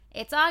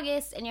It's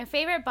August, and your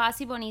favorite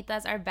Bossy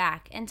Bonitas are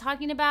back and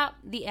talking about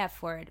the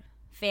F word,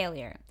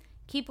 failure.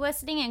 Keep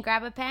listening and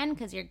grab a pen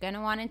because you're going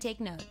to want to take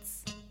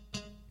notes.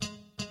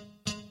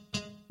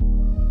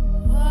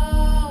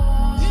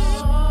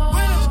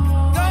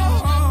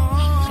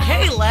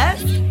 Hey,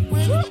 Les.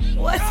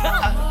 What's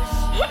up?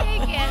 Hey,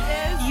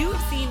 Candace.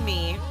 You've seen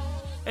me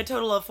a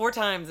total of 4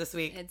 times this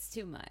week. It's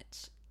too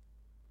much.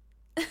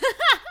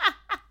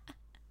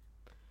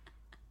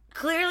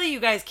 Clearly, you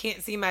guys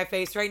can't see my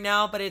face right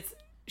now, but it's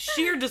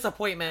sheer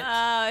disappointment.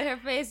 Oh, her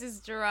face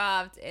is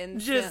dropped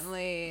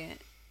instantly.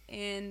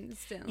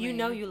 Instantly. You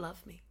know you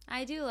love me.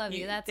 I do love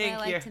you. That's why I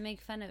like to make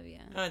fun of you.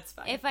 Oh, it's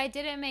fine. If I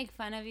didn't make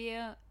fun of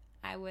you,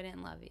 I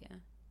wouldn't love you.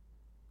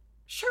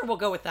 Sure, we'll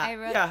go with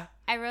that.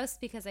 I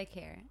roast because I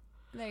care.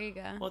 There you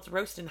go. Well, it's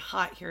roasting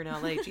hot here in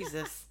LA.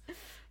 Jesus.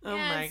 Oh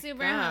yeah, my it's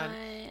super God.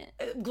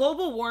 hot.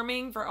 Global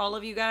warming, for all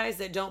of you guys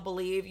that don't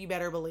believe, you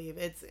better believe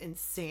it's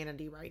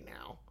insanity right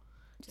now.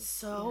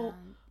 So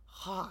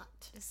hot.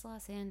 It's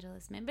Los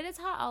Angeles, man. But it's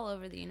hot all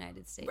over the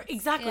United States.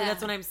 Exactly. Yeah.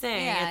 That's what I'm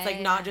saying. Yeah, it's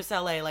like not just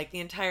LA. Like the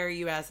entire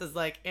US is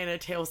like in a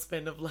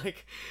tailspin of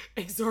like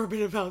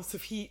exorbitant amounts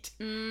of heat.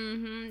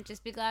 Mm-hmm.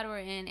 Just be glad we're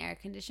in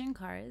air-conditioned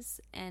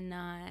cars and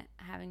not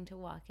having to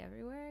walk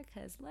everywhere.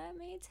 Because let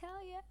me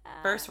tell you.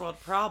 First world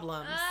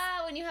problems.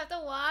 When you have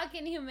to walk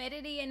in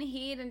humidity and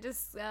heat and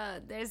just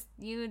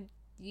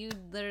you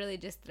literally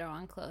just throw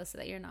on clothes so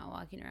that you're not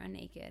walking around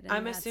naked.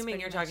 I'm assuming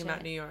you're talking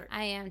about New York.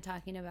 I am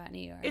talking about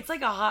New York. It's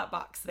like a hot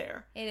box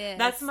there. It is.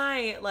 That's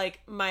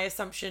my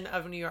assumption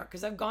of New York,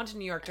 because I've gone to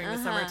New York during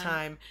the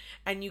summertime,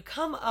 and you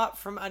come up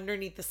from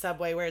underneath the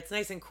subway where it's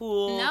nice and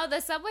cool. No,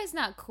 the subway's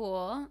not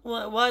cool.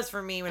 Well, it was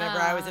for me whenever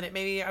I was in it.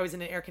 Maybe I was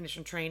in an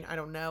air-conditioned train. I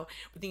don't know.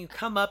 But then you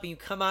come up and you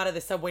come out of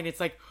the subway and it's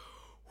like,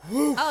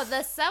 woof. Oh,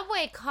 the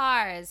subway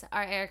cars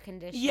are air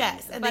conditioned.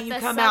 Yes, and then you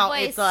come out,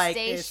 it's like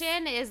the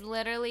station is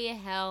literally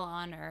hell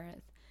on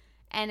earth,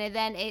 and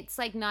then it's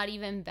like not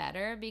even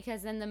better,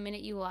 because then the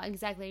minute you walk,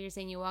 exactly like you're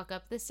saying, you walk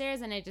up the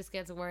stairs and it just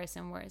gets worse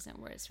and worse and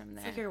worse from there.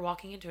 It's like you're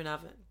walking into an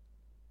oven.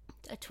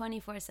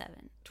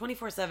 24/7.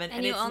 24/7,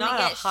 and you it's only not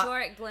get a hot...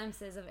 short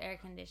glimpses of air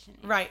conditioning.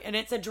 Right, and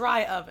it's a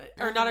dry oven,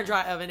 or not a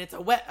dry oven. It's a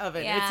wet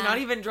oven. Yeah. It's not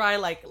even dry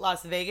like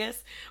Las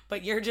Vegas,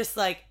 but you're just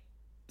like.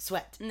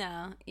 Sweat.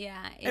 No,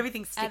 yeah.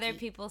 Everything's sticky. Other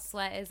people's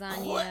sweat is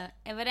on you.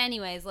 But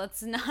anyways,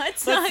 let's not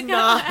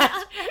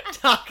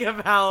talk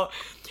about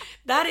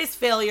that is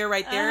failure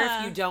right there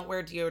if you don't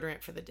wear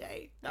deodorant for the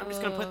day. I'm just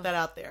going to put that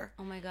out there.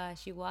 Oh my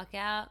gosh, you walk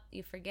out,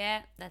 you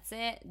forget, that's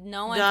it.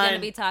 No one's Done. going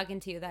to be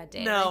talking to you that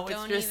day. No, like,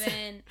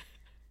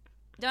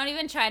 don't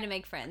even try to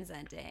make friends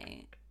that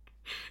day.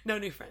 No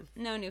new friends.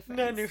 No new friends.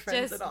 No new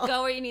friends just at all.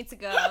 Go where you need to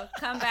go.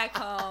 Come back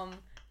home.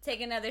 Take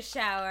another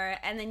shower,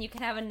 and then you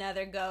can have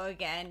another go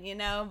again,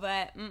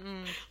 but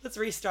let's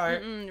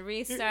restart.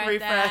 Restart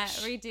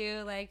Refresh. that,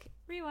 redo, like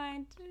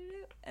rewind,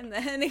 and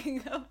then you can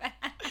go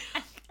back.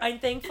 I'm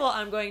thankful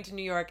I'm going to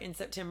New York in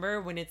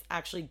September when it's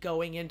actually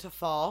going into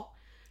fall.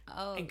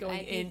 Oh, and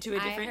going into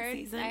a different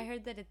season. I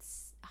heard that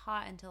it's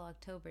hot until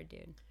October,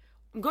 dude.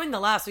 I'm going the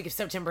last week of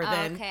September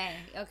then.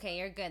 Okay,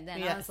 you're good then.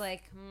 Yes. I was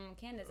like,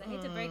 Candace, I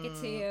hate to break it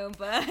to you,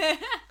 but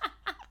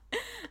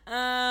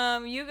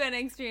you're gonna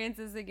experience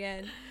this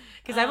again.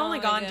 Because I've only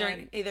gone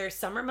during either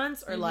summer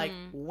months or like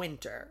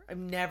winter. I've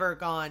never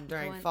gone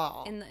during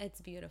fall. And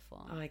it's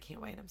beautiful. Oh, I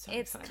can't wait. I'm so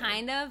excited. It's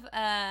kind of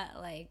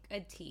like a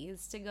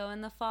tease to go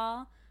in the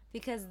fall,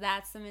 because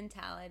that's the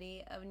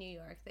mentality of New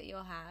York that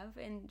you'll have,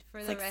 and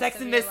for the rest of your life. It's like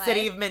Sex and the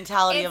City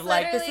mentality of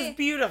like, this is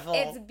beautiful.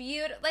 It's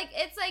beautiful. Like,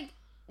 it's like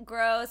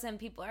gross and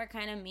people are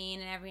kind of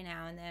mean every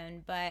now and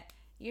then, but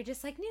you're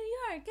just like, New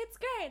York, it's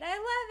great, I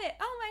love it,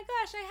 oh my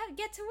gosh, I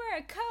get to wear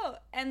a coat.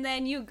 And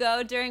then you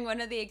go during one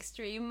of the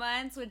extreme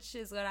months, which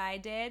is what I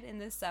did in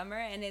the summer,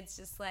 and it's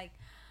just like,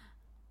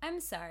 I'm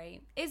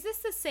sorry, is this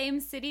the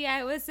same city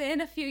I was in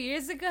a few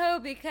years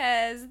ago?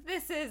 Because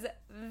this is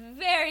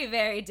very,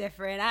 very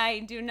different.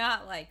 I do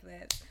not like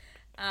this.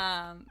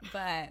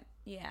 But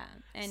yeah,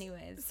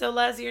 anyways. So,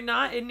 Les, you're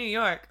not in New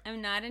York.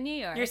 I'm not in New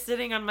York. You're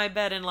sitting on my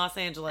bed in Los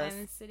Angeles.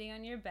 I'm sitting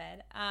on your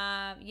bed.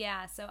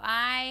 Yeah, so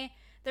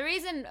the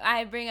reason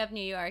I bring up New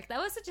York, that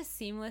was such a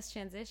seamless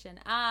transition.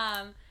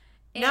 Now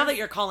that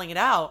you're calling it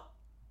out.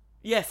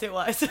 Yes, it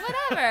was.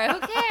 Whatever. Who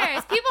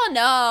cares? People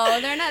know.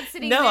 They're not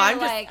sitting there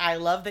I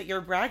love that you're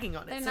bragging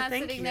on it. They're so not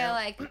thank sitting you. there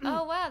like,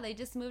 oh, wow, they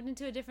just moved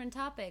into a different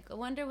topic. I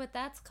wonder what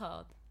that's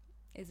called.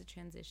 Is a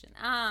transition.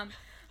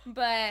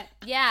 But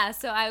yeah,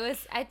 so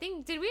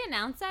did we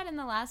announce that in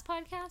the last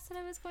podcast that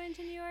I was going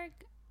to New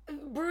York?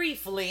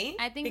 Briefly,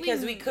 I think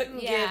because we couldn't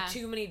give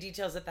too many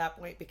details at that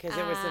point, because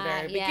it was the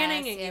very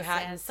beginning and you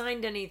hadn't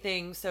signed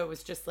anything, so it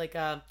was just like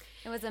it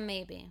was a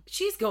maybe.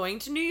 She's going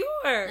to New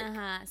York.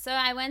 So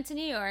I went to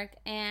New York,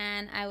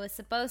 and I was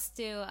supposed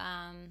to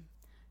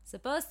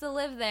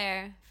live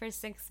there for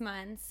 6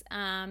 months,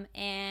 and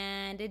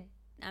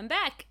I'm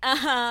back.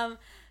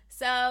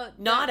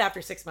 Not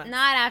after 6 months.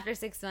 Not after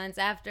 6 months.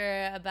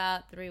 After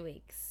about 3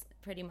 weeks,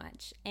 pretty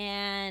much,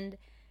 and.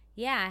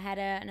 yeah, I had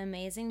an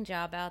amazing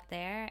job out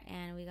there,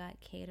 and we got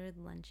catered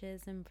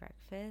lunches and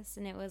breakfast,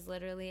 and it was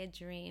literally a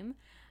dream.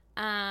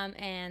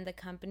 And the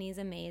company's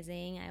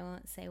amazing. I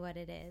won't say what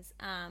it is,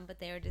 but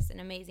they were just an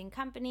amazing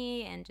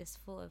company and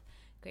just full of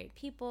great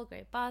people,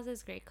 great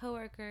bosses, great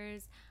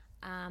coworkers.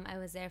 I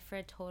was there for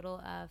a total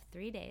of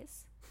 3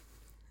 days.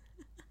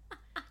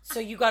 So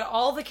you got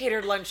all the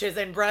catered lunches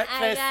and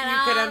breakfast you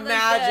could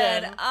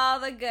imagine. All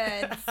the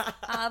goods.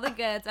 All the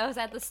goods. I was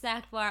at the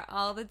snack bar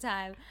all the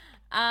time.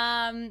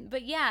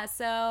 But yeah,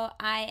 so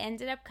I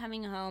ended up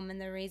coming home,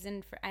 and the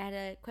reason for I had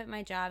to quit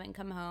my job and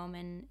come home,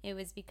 and it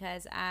was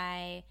because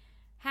I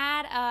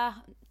had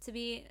to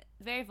be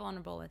very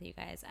vulnerable with you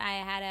guys. I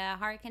had a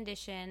heart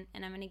condition,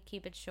 and I'm going to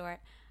keep it short.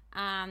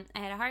 I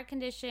had a heart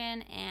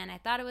condition, and I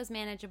thought it was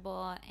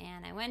manageable,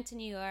 and I went to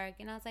New York,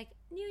 and I was like,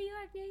 New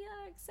York,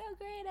 so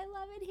great, I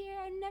love it here,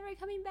 I'm never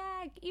coming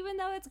back, even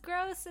though it's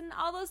gross, and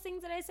all those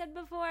things that I said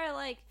before,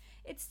 like,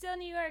 it's still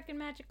New York, and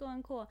magical,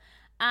 and cool.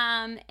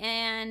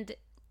 And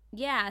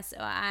yeah, so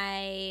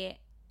I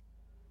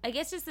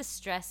guess just the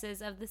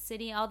stresses of the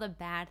city, all the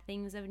bad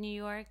things of New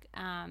York,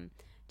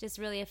 just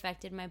really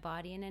affected my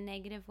body in a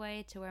negative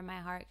way, to where my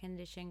heart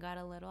condition got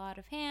a little out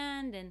of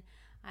hand, and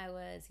I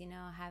was,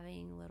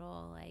 having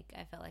little, I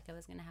felt like I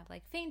was going to have,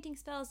 fainting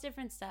spells,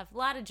 different stuff, a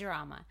lot of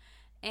drama.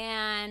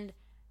 And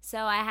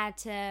so I had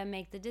to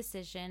make the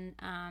decision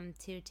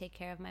to take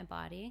care of my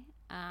body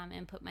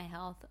and put my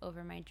health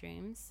over my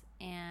dreams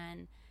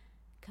and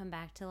come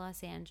back to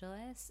Los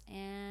Angeles.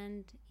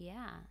 And,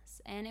 yeah,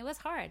 and it was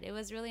hard. It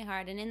was really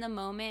hard. And in the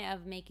moment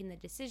of making the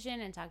decision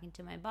and talking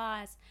to my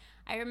boss,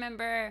 I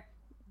remember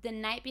the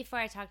night before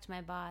I talked to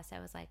my boss, I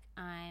was like,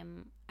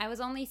 I was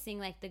only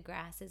seeing the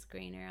grass is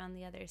greener on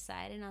the other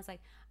side. And I was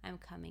like, I'm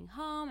coming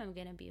home. I'm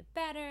going to be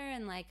better.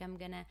 And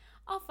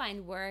I'll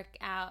find work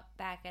out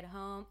back at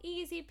home.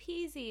 Easy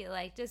peasy.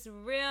 Just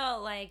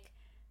real,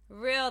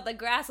 the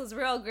grass was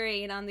real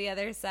green on the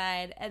other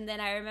side. And then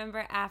I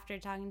remember after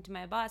talking to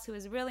my boss, who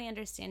was really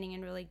understanding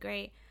and really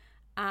great,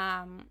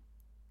 the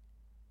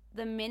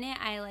minute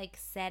I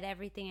said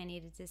everything I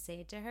needed to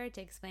say to her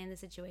to explain the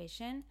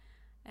situation,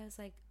 I was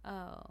like,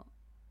 oh,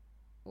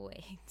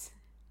 wait,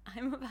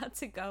 I'm about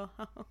to go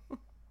home.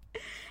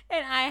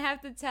 And I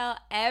have to tell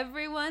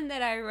everyone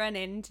that I run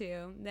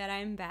into that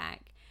I'm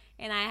back.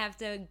 And I have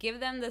to give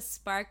them the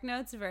Spark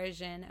Notes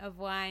version of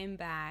why I'm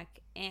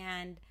back.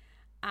 And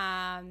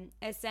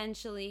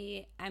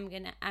essentially, I'm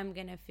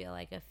gonna feel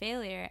like a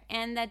failure.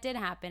 And that did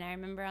happen. I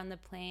remember on the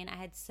plane, I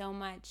had so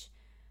much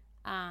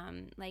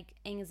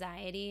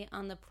anxiety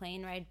on the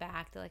plane ride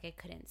back that I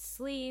couldn't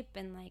sleep,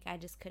 and I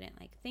just couldn't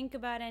think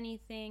about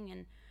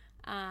anything,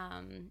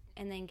 and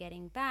then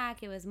getting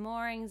back, it was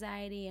more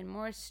anxiety and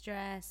more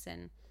stress,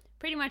 and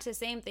pretty much the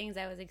same things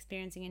I was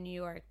experiencing in New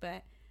York,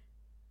 but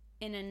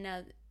in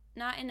another,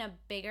 not in a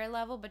bigger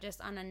level, but just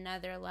on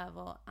another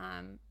level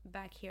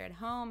back here at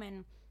home.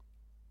 And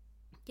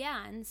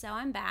yeah, and so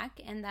I'm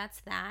back, and that's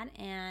that.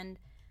 And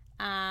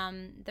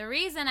the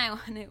reason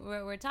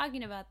we're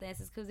talking about this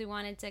is because we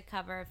wanted to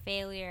cover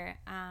failure,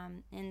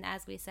 and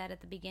as we said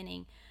at the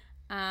beginning,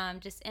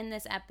 just in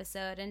this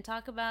episode, and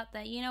talk about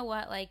that,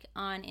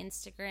 on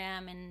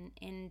Instagram and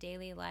in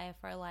daily life,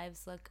 our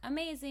lives look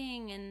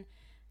amazing, and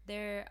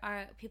there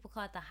are, people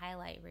call it the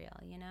highlight reel,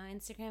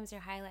 Instagram's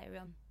your highlight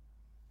reel.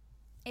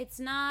 It's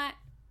not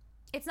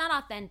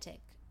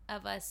authentic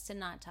of us to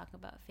not talk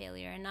about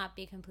failure and not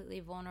be completely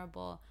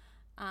vulnerable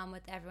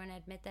with everyone,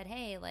 admit that,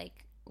 hey,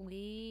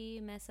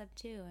 we mess up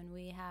too, and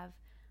we have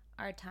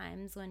our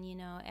times when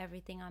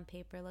everything on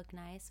paper looked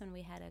nice, when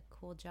we had a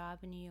cool job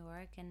in New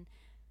York, and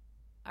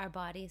our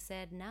body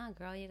said, nah,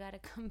 girl, you gotta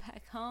come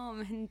back home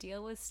and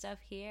deal with stuff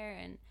here.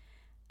 And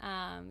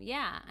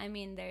yeah, I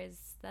mean,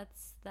 that's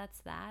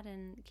that.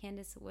 And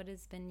Candace, what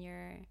has been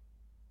your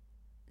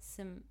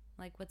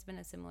what's been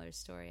a similar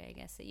story, I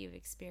guess, that you've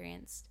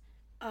experienced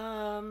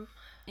in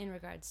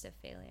regards to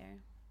failure?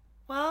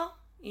 Well,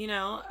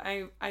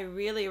 I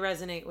really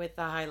resonate with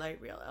the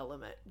highlight reel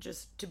element,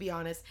 just to be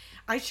honest.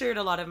 I shared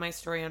a lot of my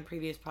story on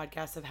previous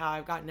podcasts of how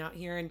I've gotten out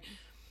here, and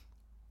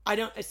I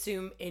don't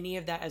assume any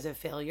of that as a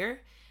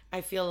failure. I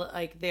feel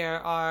like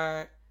there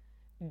are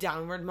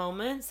downward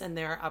moments and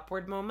there are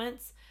upward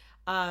moments.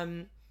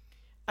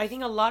 I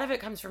think a lot of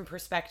it comes from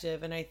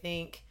perspective, and I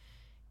think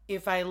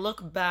if I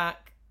look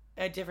back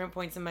at different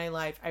points in my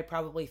life, I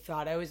probably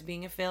thought I was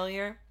being a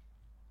failure.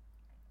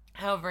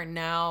 However,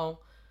 now,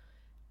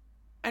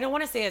 I don't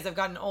want to say as I've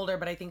gotten older,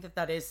 but I think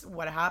that is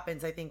what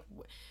happens. I think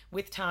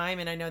with time,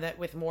 and I know that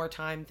with more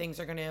time, things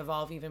are going to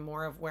evolve even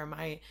more of where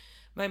my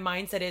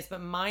mindset is.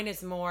 But mine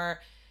is more,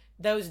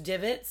 those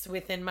divots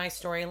within my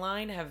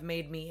storyline have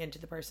made me into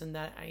the person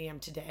that I am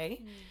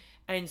today.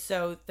 And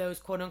so those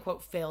quote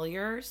unquote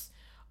failures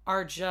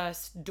are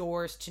just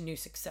doors to new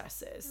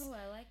successes. Oh,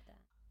 I like that.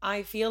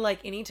 I feel like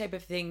any type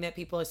of thing that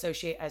people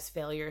associate as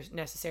failure isn't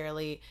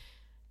necessarily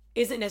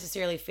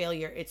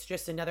failure. It's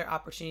just another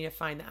opportunity to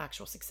find the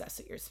actual success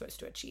that you're supposed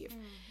to achieve.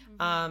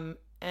 Mm-hmm.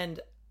 And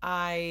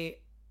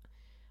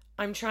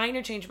I'm trying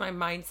to change my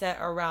mindset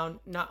around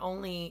not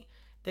only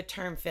the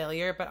term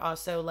failure, but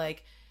also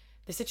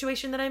the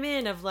situation that I'm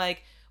in of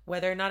like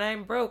whether or not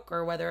I'm broke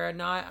or whether or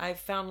not I've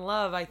found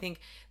love. I think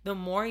the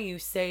more you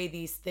say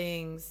these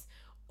things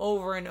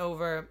over and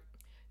over,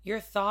 your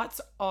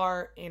thoughts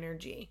are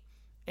energy.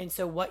 And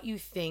so what you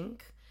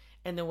think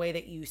and the way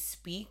that you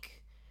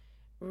speak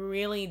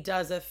really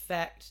does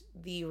affect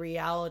the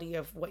reality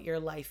of what your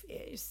life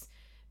is,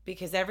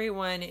 because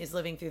everyone is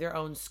living through their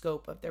own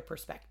scope of their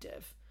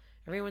perspective.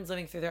 Everyone's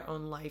living through their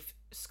own life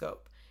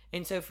scope.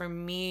 And so for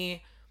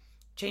me,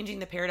 changing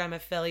the paradigm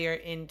of failure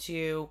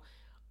into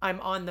I'm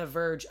on the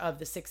verge of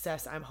the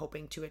success I'm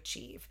hoping to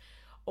achieve,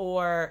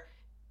 or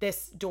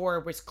this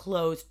door was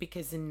closed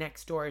because the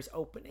next door is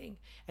opening.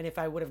 And if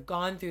I would have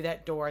gone through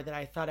that door that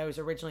I thought I was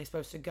originally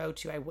supposed to go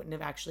to, I wouldn't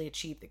have actually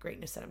achieved the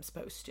greatness that I'm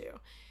supposed to.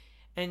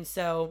 And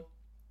so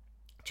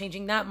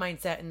changing that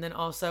mindset, and then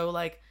also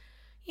like,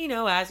 you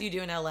know, as you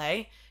do in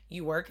LA,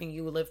 you work and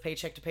you live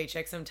paycheck to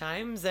paycheck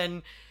sometimes,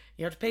 and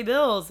you have to pay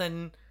bills.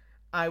 And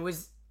I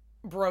was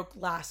broke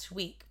last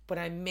week, but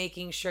I'm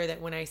making sure that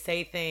when I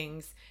say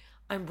things,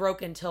 I'm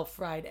broke until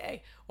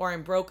Friday, or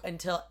I'm broke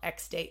until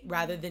X date,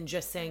 rather than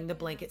just saying the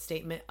blanket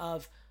statement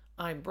of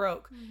I'm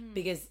broke.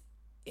 Because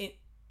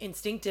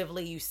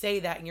instinctively you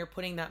say that and you're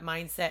putting that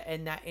mindset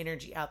and that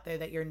energy out there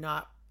that you're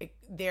not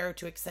there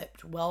to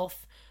accept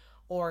wealth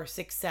or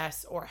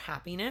success or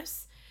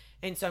happiness.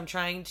 And so I'm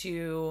trying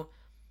to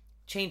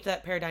change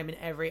that paradigm in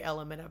every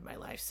element of my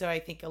life. So I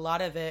think a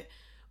lot of it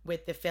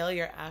with the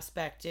failure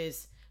aspect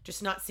is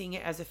just not seeing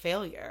it as a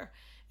failure.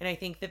 And I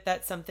think that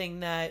that's something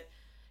that,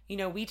 you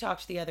know, we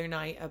talked the other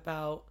night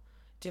about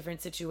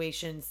different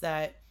situations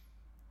that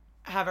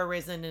have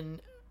arisen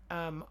in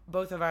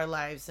both of our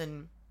lives.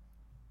 And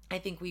I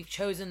think we've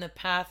chosen the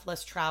path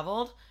less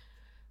traveled,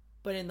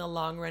 but in the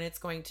long run, it's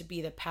going to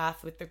be the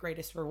path with the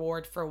greatest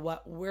reward for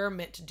what we're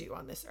meant to do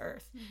on this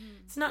earth.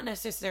 It's not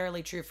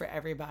necessarily true for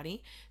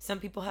everybody. Some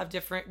people have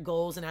different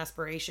goals and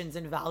aspirations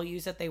and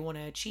values that they want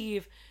to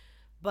achieve.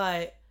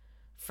 But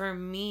for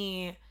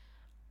me,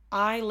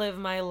 I live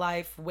my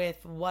life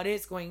with what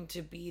is going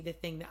to be the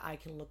thing that I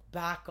can look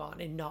back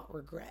on and not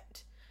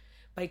regret.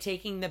 By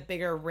taking the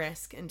bigger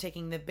risk and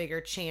taking the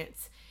bigger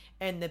chance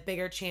and the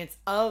bigger chance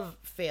of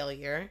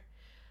failure,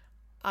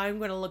 I'm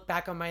going to look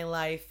back on my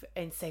life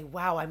and say,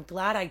 wow, I'm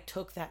glad I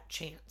took that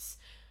chance.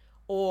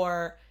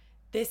 Or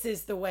this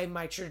is the way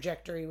my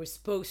trajectory was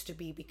supposed to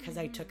be because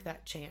I took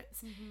that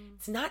chance.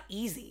 It's not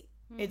easy.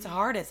 It's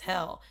hard as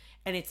hell.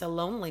 And it's a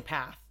lonely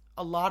path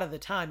a lot of the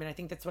time. And I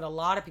think that's what a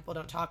lot of people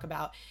don't talk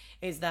about,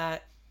 is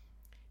that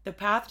the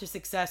path to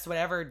success,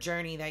 whatever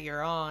journey that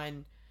you're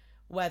on,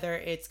 whether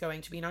it's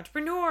going to be an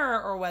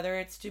entrepreneur or whether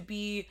it's to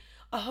be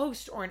a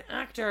host or an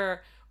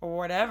actor or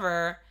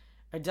whatever,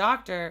 a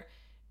doctor,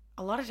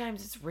 a lot of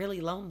times it's really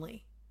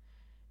lonely.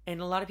 And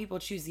a lot of people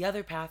choose the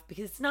other path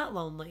because it's not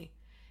lonely.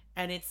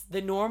 And it's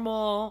the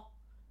normal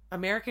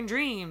American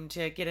dream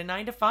to get a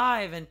 9 to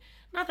 5. And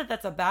not that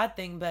that's a bad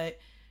thing, but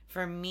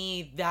for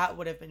me, that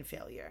would have been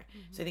failure.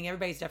 So I think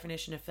everybody's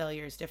definition of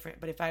failure is different.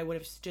 But if I would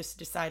have just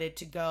decided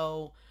to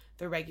go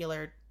the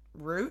regular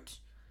route,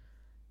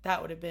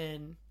 that would have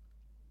been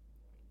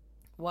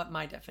what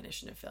my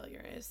definition of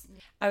failure is.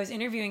 I was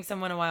interviewing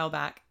someone a while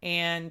back,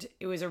 and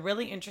it was a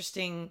really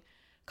interesting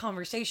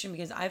conversation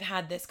because I've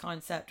had this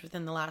concept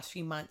within the last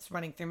few months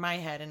running through my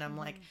head, and I'm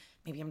like,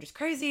 maybe I'm just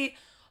crazy,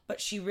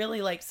 but she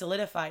really like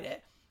solidified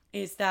it,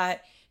 is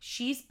that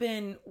she's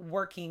been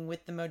working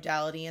with the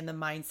modality and the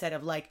mindset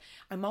of like,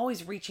 I'm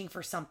always reaching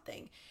for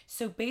something.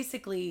 So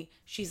basically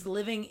she's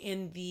living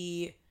in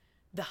the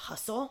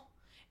hustle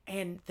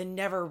and the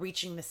never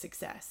reaching the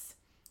success.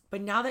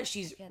 But now that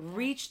she's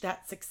reached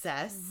that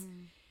success,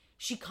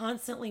 she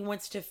constantly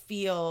wants to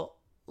feel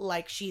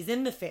like she's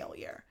in the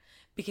failure,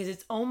 because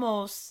it's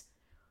almost,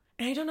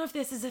 and I don't know if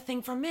this is a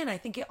thing for men. I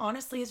think it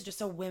honestly is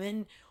just a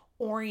women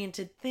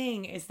oriented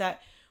thing, is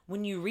that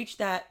when you reach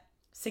that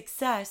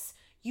success,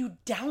 you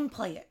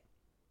downplay it.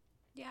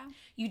 Yeah.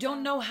 You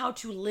don't know how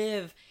to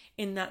live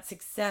in that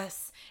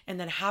success and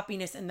that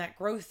happiness and that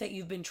growth that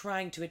you've been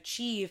trying to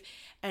achieve,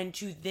 and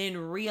to then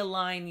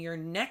realign your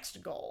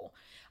next goal.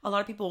 A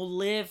lot of people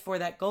live for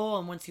that goal,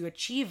 and once you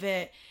achieve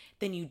it,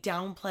 then you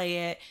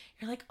downplay it.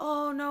 You're like,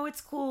 oh no, it's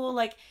cool.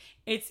 Like,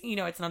 it's, you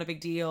know, it's not a big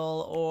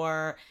deal.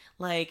 Or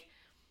like,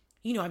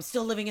 you know, I'm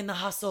still living in the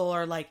hustle,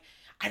 or like,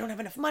 I don't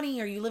have enough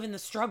money, or you live in the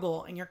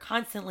struggle, and you're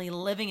constantly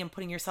living and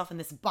putting yourself in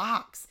this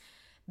box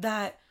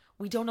that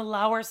we don't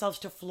allow ourselves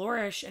to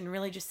flourish and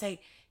really just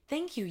say,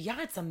 thank you.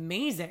 Yeah, it's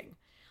amazing.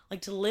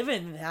 Like, to live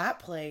in that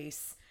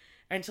place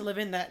and to live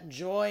in that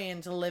joy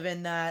and to live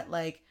in that,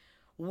 like,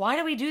 why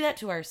do we do that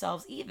to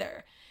ourselves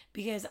either?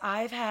 Because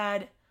I've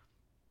had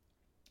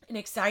an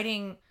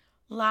exciting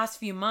last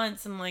few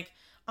months, and like,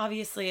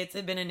 obviously it's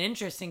been an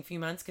interesting few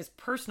months because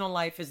personal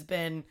life has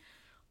been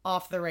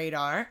off the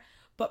radar,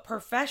 but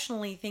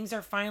professionally things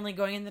are finally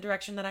going in the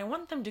direction that I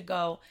want them to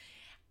go.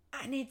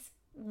 And it's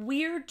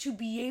weird to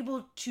be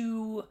able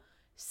to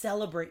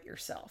celebrate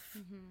yourself.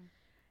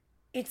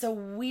 It's a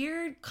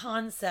weird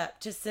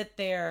concept to sit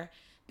there,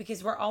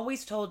 because we're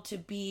always told to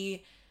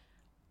be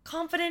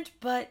confident,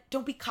 but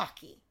don't be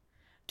cocky.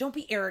 don't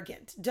be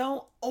arrogant.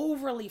 Don't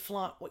overly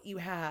flaunt what you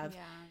have.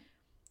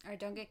 Yeah. Or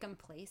don't get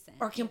complacent.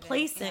 Or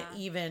complacent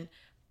even.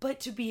 But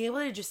to be able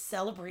to just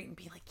celebrate and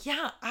be like,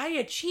 yeah, I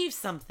achieved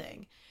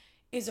something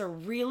is a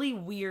really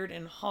weird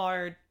and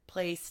hard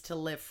place to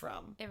live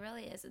from. It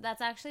really is. That's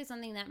actually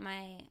something that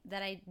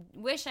I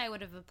wish I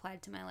would have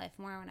applied to my life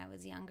more when I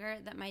was younger,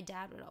 that my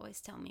dad would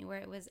always tell me, where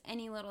it was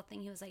any little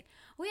thing he was like,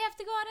 we have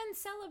to go out and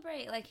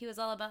celebrate. Like, he was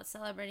all about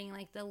celebrating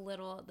like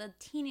the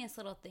teeniest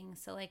little things,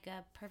 so like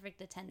a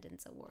perfect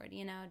attendance award,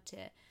 you know, to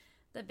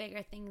the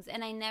bigger things.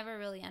 And I never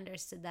really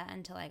understood that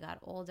until I got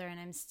older,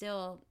 and I'm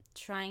still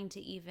trying to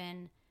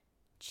even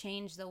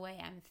change the way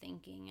I'm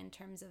thinking in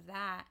terms of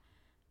that,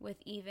 with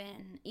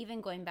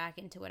even going back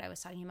into what I was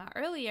talking about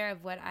earlier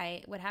of what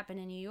happened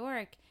in New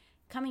York,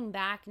 coming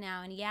back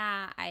now. And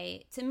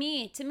to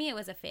me it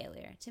was a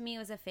failure.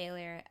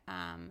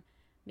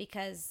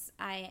 Because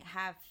I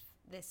have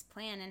this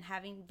plan, and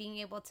being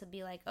able to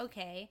be like,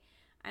 okay,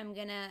 I'm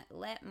gonna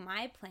let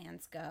my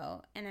plans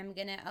go, and I'm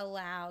gonna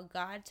allow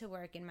God to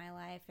work in my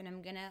life, and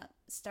I'm gonna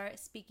start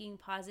speaking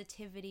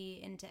positivity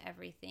into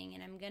everything,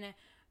 and I'm gonna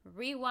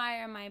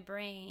rewire my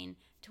brain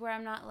to where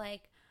I'm not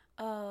like,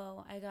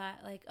 oh, I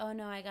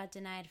got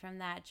denied from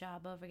that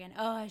job over again.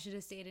 Oh, I should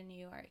have stayed in New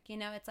York. You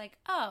know, it's like,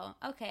 oh,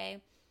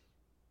 okay,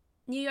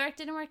 New York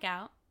didn't work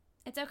out.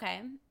 It's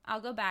okay.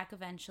 I'll go back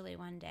eventually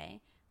one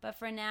day. But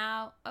for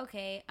now,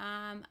 okay,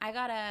 I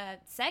got a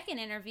second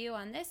interview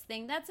on this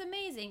thing. That's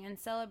amazing. And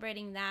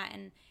celebrating that,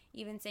 and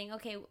even saying,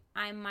 okay,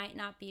 I might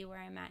not be where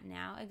I'm at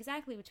now.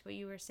 Exactly what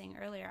you were saying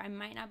earlier. I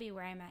might not be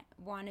where I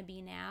want to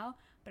be now,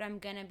 but I'm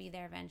going to be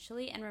there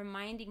eventually. And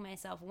reminding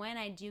myself when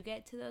I do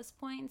get to those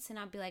points, and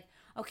I'll be like,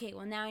 okay,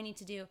 well, now I need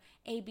to do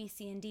A, B,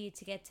 C, and D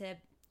to get to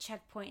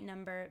checkpoint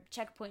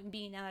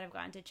B now that I've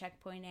gotten to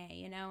checkpoint A,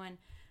 you know, and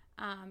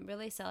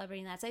really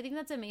celebrating that. So I think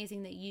that's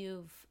amazing that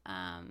you've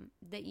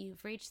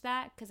reached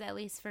that, because at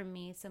least for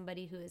me,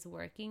 somebody who is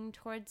working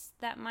towards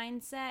that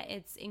mindset,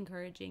 it's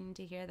encouraging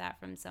to hear that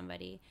from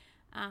somebody,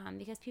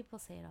 because people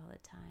say it all the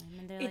time,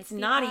 and they're it's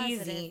like, not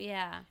positive. easy.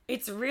 Yeah,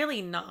 it's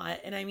really not.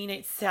 And I mean,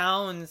 it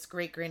sounds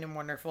great, grand, and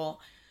wonderful,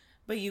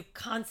 but you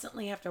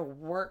constantly have to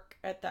work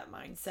at that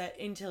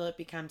mindset until it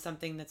becomes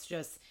something that's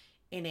just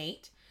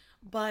innate.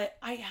 But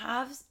I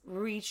have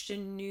reached a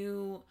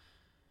new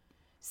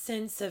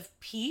sense of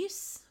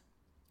peace,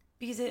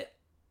 because it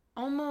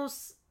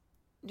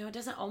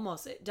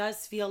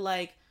does feel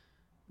like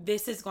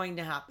this is going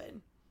to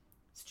happen.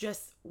 It's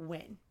just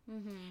when.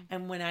 Mm-hmm.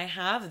 And when I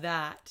have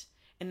that,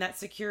 and that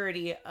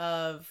security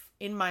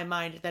in my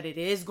mind that it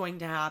is going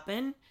to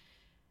happen,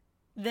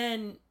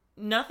 then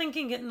nothing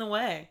can get in the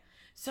way.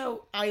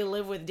 So I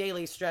live with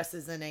daily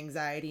stresses and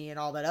anxiety and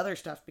all that other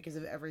stuff because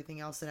of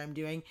everything else that I'm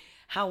doing.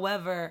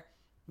 However,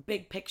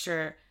 big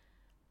picture,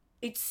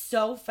 it's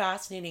so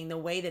fascinating the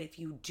way that if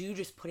you do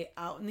just put it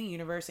out in the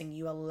universe and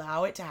you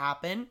allow it to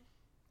happen,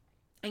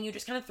 and you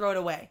just kind of throw it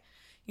away.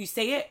 You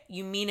say it,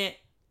 you mean it,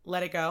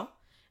 let it go,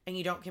 and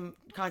you don't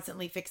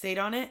constantly fixate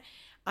on it.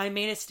 I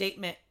made a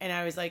statement, and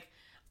I was like,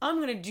 I'm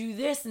going to do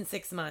this in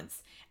 6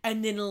 months.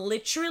 And then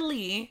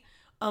literally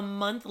a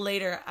month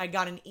later, I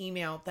got an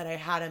email that I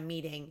had a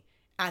meeting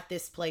at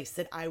this place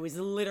that I was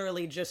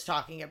literally just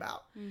talking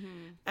about.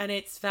 Mm-hmm. And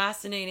it's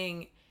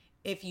fascinating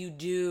if you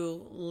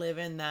do live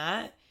in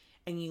that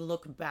and you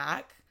look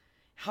back,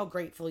 how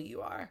grateful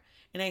you are.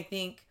 And I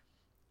think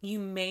you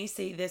may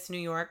say this New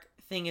York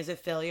thing is a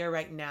failure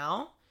right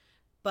now,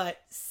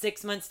 but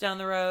 6 months down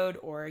the road,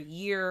 or a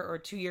year or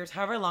 2 years,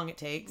 however long it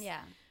takes,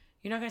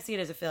 you're not going to see it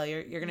as a failure.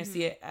 You're going to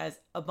see it as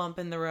a bump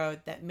in the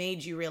road that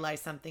made you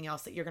realize something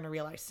else that you're going to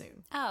realize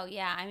soon. Oh,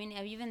 yeah. I mean,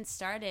 I've even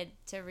started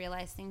to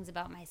realize things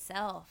about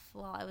myself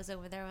while I was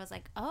over there. I was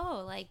like,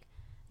 oh, like,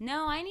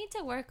 no, I need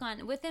to work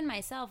on, within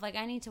myself, like,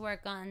 I need to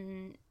work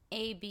on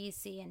A, B,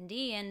 C, and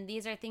D. And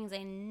these are things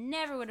I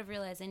never would have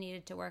realized I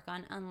needed to work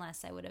on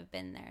unless I would have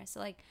been there. So,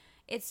 like,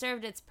 it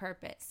served its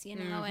purpose, you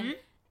know? Mm-hmm. And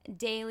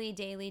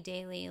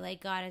daily,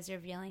 like, God is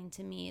revealing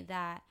to me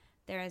that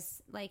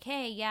there's, like,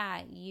 hey,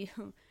 yeah,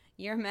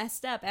 you're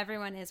messed up.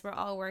 Everyone is. We're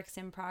all works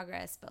in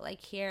progress. But,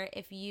 like, here,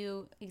 if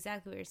you,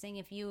 exactly what you're saying,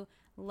 if you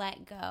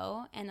let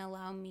go and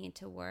allow me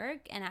to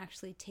work and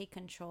actually take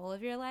control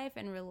of your life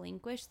and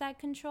relinquish that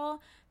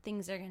control,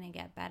 things are going to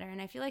get better.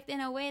 And I feel like in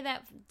a way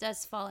that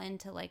does fall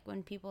into, like,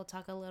 when people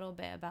talk a little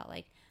bit about,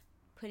 like,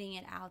 putting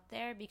it out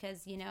there,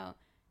 because, you know,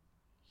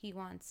 he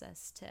wants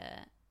us to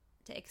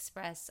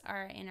express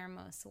our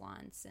innermost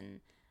wants, and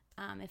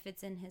if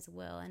it's in his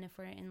will and if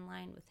we're in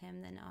line with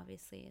him, then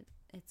obviously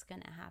it's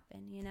gonna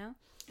happen, you know?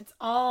 It's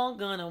all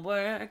gonna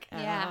work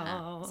out.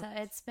 Yeah. So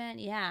it's been,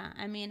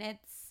 I mean,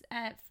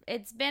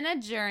 it's been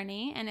a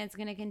journey, and it's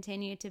gonna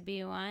continue to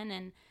be one,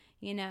 and,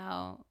 you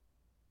know,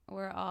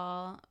 we're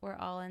all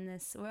in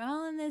this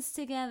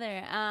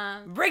together.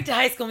 Break to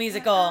High School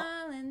Musical. We're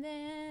all in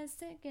this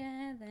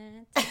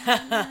together.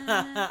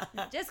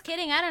 Just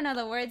kidding. I don't know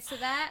the words to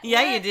that.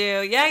 Yeah, what? You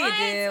do. Yeah, what?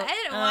 You do. I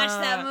didn't watch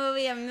that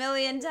movie a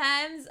million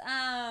times.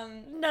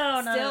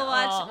 No, still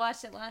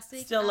watched it last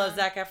week. Still love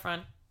Zac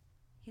Efron.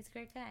 He's a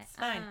great guy. It's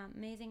fine.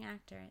 Amazing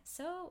actor.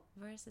 So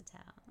versatile.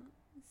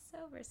 So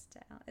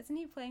versatile. Isn't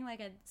he playing like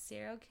a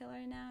serial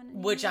killer now?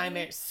 Which I'm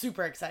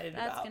super excited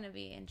about. That's going to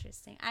be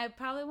interesting. I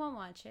probably won't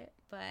watch it,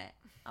 but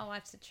I'll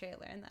watch the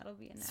trailer and that'll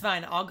be enough. It's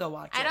fine. I'll go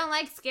watch it. I don't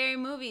like scary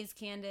movies,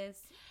 Candace.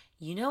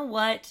 You know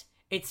what?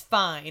 It's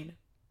fine.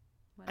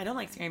 Whatever. I don't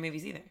like scary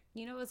movies either.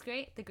 You know what's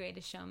great? The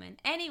Greatest Showman.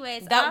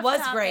 Anyways, that was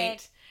topic.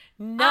 Great.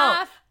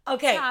 No.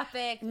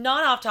 Topic.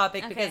 Not off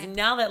topic because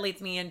now that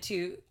leads me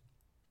into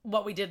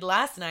what we did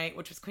last night,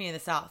 which was Queen of the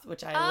South,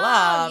 which I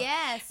love.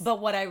 Yes. But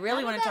what I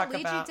really want to talk about. How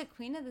did that lead you to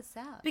Queen of the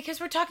South? Because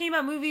we're talking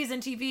about movies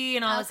and TV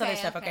and all this other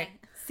stuff. Okay.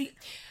 See,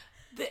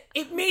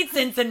 it made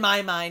sense in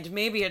my mind.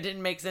 Maybe it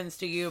didn't make sense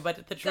to you,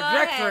 but the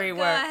trajectory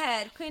worked. Go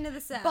ahead. Queen of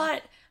the South.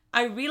 But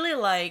I really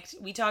liked,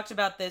 we talked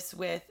about this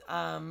with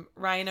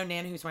Ryan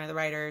O'Nan, who's one of the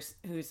writers,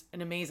 who's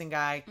an amazing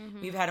guy.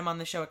 Mm-hmm. We've had him on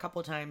the show a couple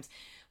of times.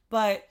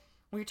 But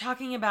we were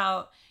talking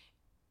about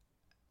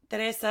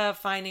Teresa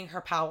finding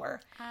her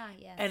power.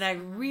 Yes. And I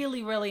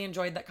really, really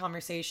enjoyed that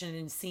conversation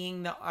and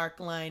seeing the arc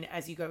line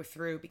as you go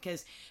through,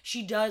 because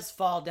she does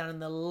fall down in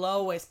the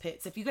lowest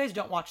pits. If you guys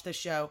don't watch the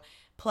show,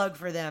 plug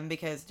for them,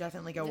 because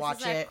definitely go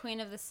watch it. Queen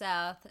of the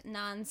South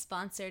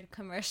non-sponsored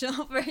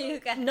commercial for you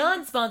guys.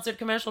 Non-sponsored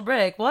commercial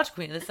break. Watch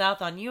Queen of the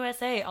South on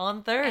USA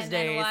on Thursdays. And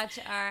then watch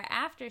our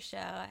after show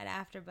at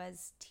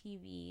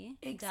AfterBuzzTV.com.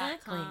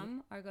 Exactly.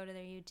 Or go to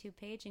their YouTube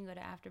page and go to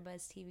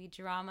AfterBuzzTV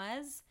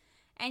Dramas.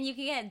 And you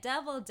can get a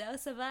double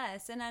dose of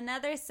us in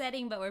another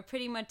setting, but we're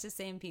pretty much the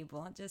same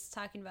people, just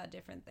talking about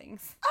different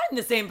things. I'm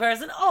the same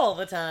person all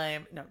the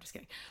time. No, I'm just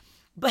kidding.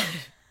 But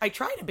I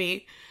try to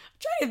be.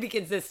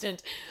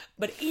 Consistent.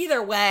 But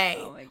either way.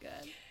 Oh my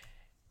God.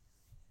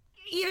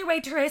 Either way,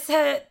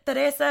 Teresa.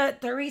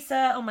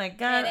 Oh my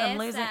God, I'm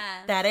losing.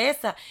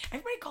 Teresa.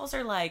 Everybody calls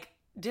her like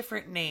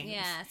different names.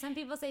 Yeah, some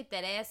people say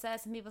Teresa,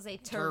 some people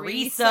say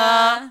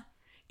Teresa.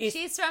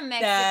 She's from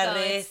Mexico.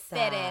 Teresa. It's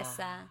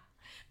Teresa.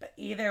 But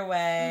either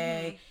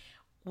way,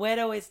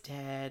 Widow is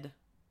dead.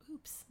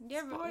 Oops.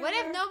 What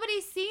if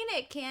nobody's seen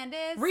it,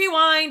 Candace?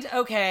 Rewind.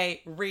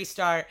 Okay,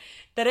 restart.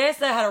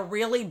 Teresa had a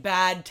really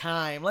bad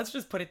time. Let's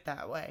just put it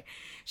that way.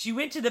 She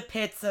went to the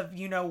pits of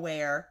you know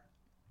where.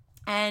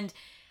 And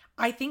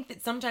I think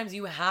that sometimes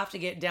you have to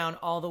get down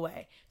all the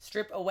way,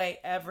 strip away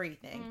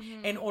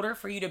everything in order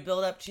for you to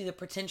build up to the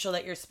potential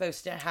that you're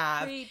supposed to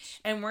have. Preach.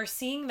 And we're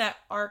seeing that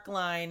arc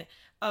line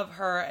of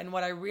her. And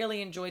what I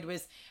really enjoyed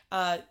was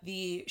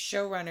the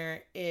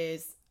showrunner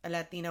is a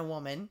Latina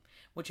woman,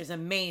 which is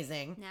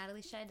amazing.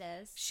 Natalie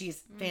Shidez.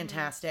 She's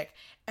fantastic.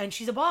 And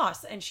she's a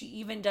boss. And she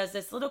even does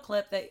this little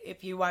clip that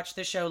if you watch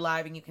the show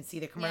live and you can see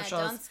the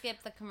commercials. Yeah, don't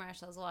skip the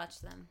commercials.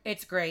 Watch them.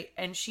 It's great.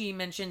 And she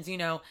mentions, you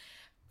know,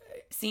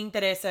 seeing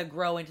Teresa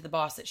grow into the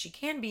boss that she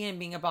can be and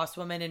being a boss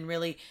woman and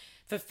really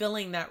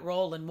fulfilling that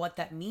role and what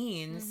that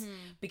means.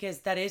 Because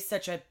that is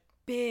such a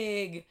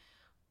big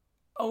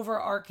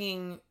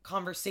overarching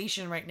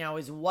conversation right now,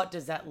 is what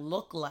does that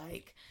look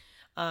like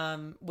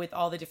with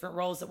all the different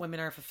roles that women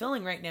are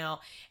fulfilling right now.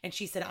 And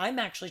she said, I'm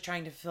actually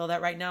trying to fulfill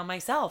that right now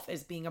myself,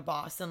 as being a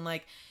boss. And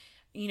like,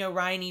 you know,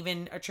 Ryan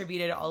even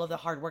attributed all of the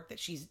hard work that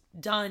she's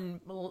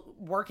done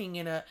working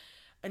in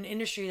an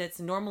industry that's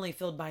normally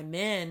filled by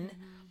men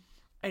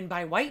and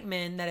by white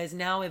men, that is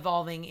now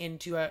evolving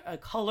into a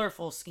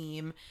colorful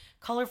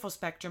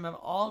spectrum of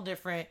all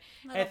different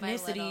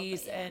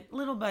ethnicities and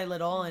little by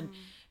little and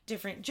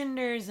different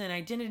genders and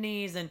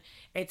identities. And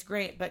it's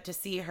great. But to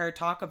see her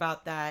talk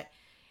about that,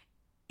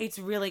 it's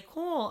really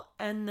cool.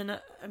 And then,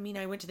 I mean,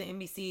 I went to the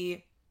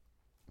NBC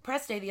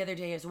press day the other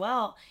day as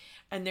well.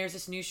 And there's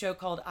this new show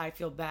called I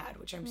Feel Bad,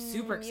 which I'm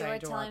super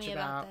excited to watch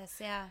about. This,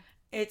 yeah.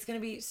 It's going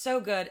to be so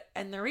good.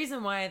 And the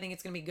reason why I think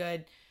it's going to be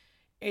good,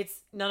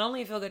 it's not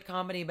only a feel-good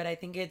comedy, but I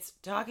think it's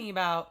talking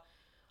about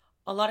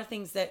a lot of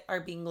things that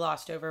are being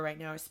glossed over right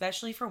now,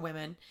 especially for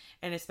women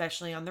and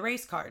especially on the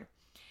race card.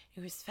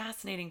 It was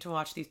fascinating to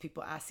watch these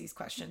people ask these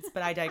questions,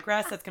 but I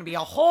digress. That's going to be a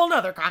whole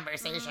nother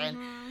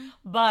conversation.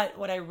 But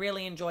what I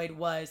really enjoyed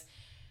was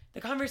the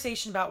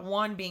conversation about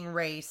one being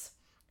race.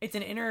 It's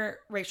an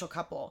interracial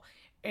couple.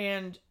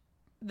 And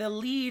the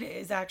lead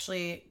is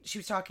actually,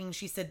 she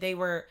said they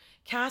were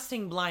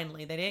casting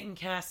blindly. They didn't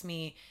cast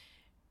me,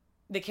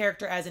 the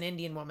character, as an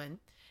Indian woman.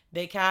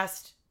 They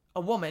cast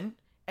a woman,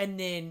 and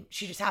then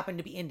she just happened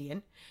to be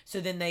Indian.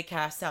 So then they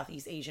cast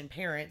Southeast Asian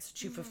parents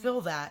to fulfill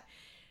that.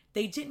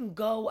 They didn't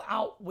go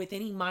out with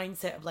any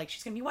mindset of like,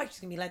 she's going to be white,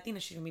 she's going to be Latina,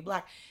 she's going to be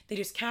black. They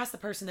just cast the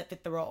person that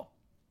fit the role,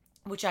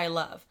 which I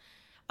love.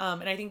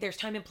 And I think there's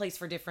time and place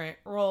for different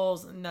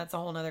roles. And that's a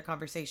whole nother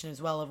conversation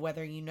as well, of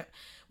whether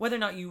or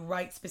not you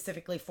write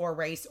specifically for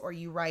race or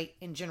you write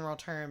in general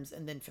terms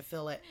and then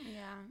fulfill it. Yeah.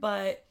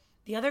 But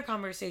the other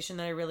conversation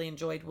that I really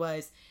enjoyed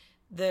was,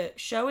 the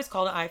show is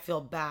called I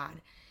Feel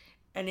Bad.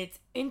 And it's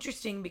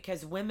interesting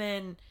because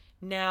women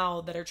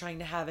now that are trying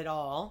to have it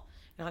all,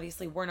 and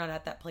obviously we're not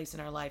at that place in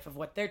our life of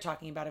what they're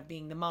talking about, of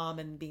being the mom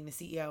and being the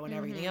CEO and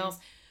everything else.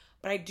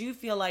 But I do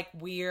feel like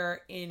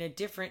we're in a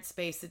different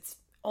space. It's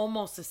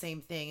almost the same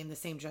thing, in the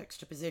same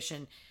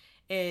juxtaposition,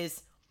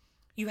 is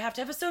you have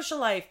to have a social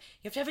life.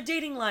 You have to have a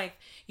dating life.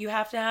 You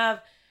have to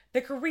have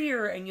the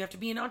career, and you have to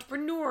be an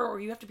entrepreneur, or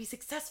you have to be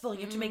successful, and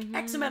you have to make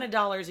X amount of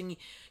dollars, and you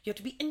have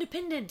to be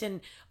independent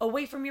and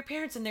away from your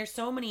parents. And there's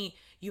so many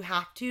you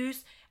have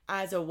to's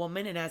as a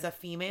woman and as a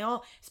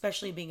female,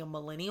 especially being a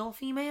millennial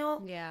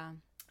female. Yeah.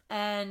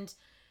 And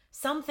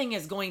something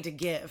is going to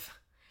give.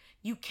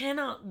 You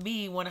cannot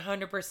be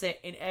 100%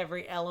 in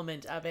every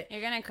element of it.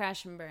 You're going to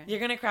crash and burn. You're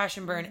going to crash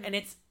and burn. And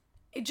it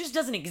just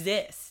doesn't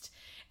exist.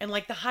 And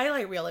like the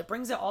highlight reel, it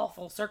brings it all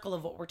full circle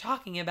of what we're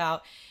talking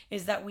about,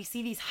 is that we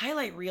see these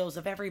highlight reels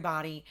of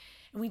everybody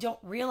and we don't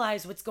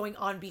realize what's going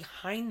on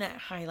behind that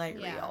highlight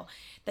reel,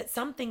 that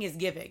something is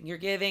giving. You're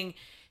giving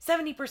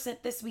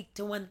 70% this week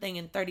to one thing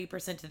and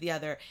 30% to the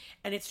other.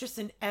 And it's just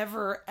an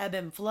ever ebb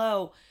and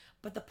flow.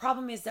 But the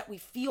problem is that we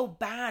feel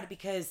bad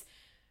because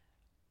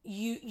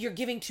you're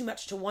giving too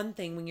much to one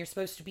thing when you're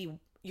supposed to be,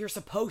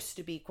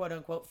 quote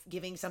unquote,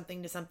 giving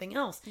something to something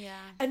else. Yeah.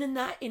 And then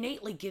that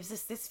innately gives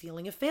us this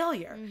feeling of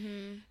failure.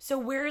 So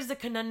where does the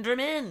conundrum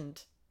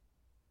end?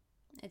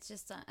 It's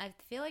just, I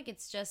feel like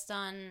it's just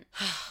on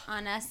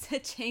us to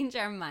change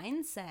our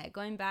mindset,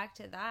 going back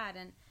to that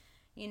and,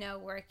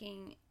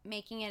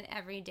 making it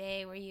every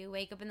day where you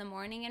wake up in the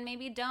morning and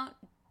maybe don't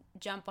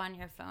jump on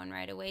your phone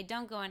right away.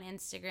 Don't go on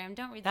Instagram.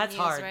 Don't read the news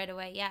right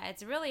away. Yeah,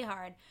 it's really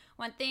hard.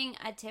 A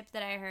tip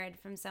that I heard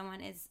from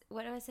someone is,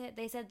 what was it?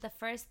 They said the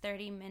first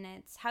 30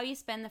 minutes, how you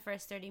spend the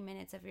first 30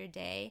 minutes of your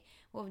day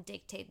will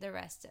dictate the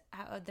rest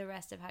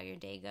of how your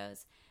day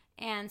goes.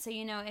 And so,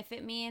 if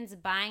it means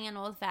buying an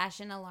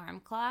old-fashioned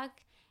alarm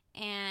clock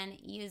and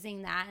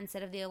using that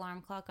instead of the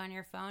alarm clock on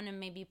your phone, and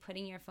maybe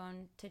putting your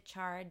phone to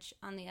charge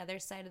on the other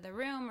side of the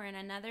room or in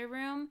another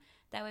room,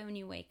 that way when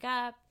you wake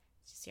up,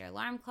 it's just your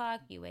alarm clock,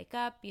 you wake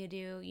up, you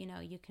do,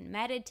 you can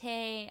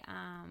meditate,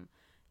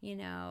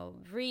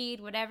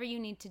 read, whatever you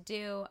need to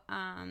do.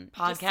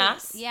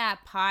 Podcasts?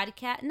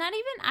 Podcast. Not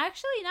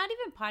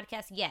even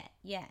podcasts yet.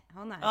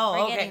 Hold on.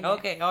 Oh,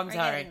 okay. Oh, I'm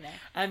sorry.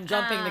 I'm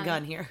jumping the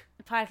gun here.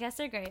 Podcasts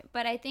are great,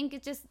 but I think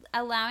it's just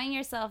allowing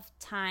yourself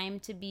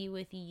time to be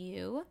with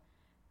you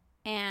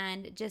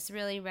and just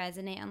really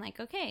resonate on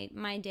like, okay,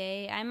 my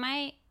day, I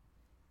might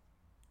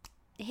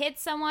hit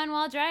someone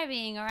while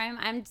driving, or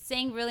I'm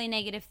saying really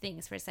negative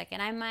things for a second.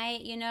 I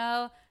might,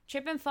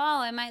 trip and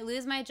fall. I might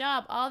lose my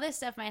job. All this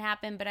stuff might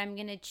happen, but I'm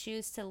going to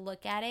choose to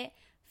look at it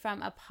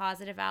from a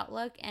positive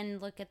outlook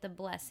and look at the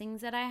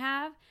blessings that I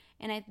have.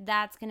 And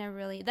that's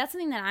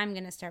something that I'm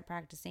going to start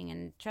practicing.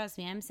 And trust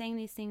me, I'm saying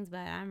these things, but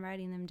I'm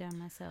writing them down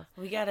myself.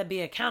 We got to be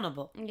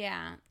accountable.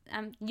 Yeah.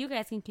 You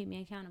guys can keep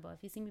me accountable. If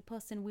you see me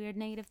posting weird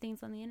negative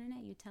things on the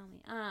internet, you tell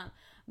me.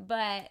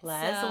 But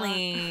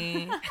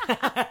Leslie.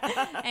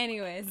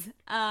 Anyways,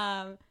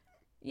 get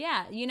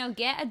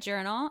a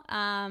journal.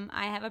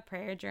 I have a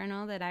prayer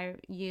journal that I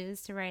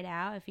use to write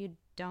out. If you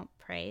don't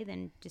pray,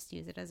 then just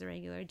use it as a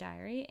regular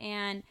diary.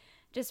 And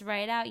just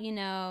write out,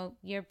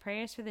 your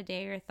prayers for the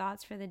day, your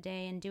thoughts for the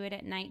day, and do it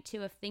at night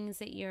too, of things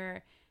that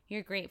you're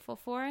grateful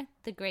for,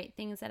 the great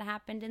things that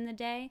happened in the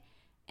day.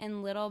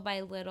 And little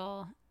by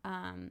little,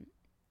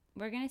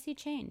 we're going to see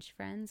change,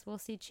 friends. We'll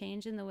see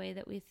change in the way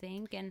that we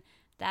think. And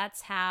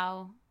that's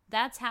how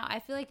I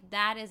feel like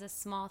that is a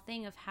small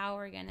thing of how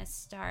we're going to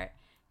start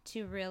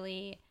to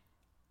really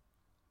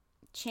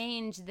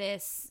change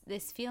this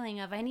feeling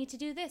of I need to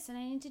do this and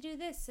I need to do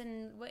this.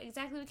 And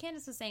exactly what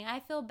Candace was saying, I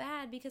feel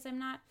bad because I'm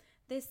not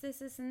this,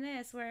 and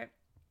this, where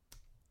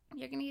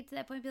you're going to get to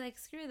that point and be like,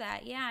 screw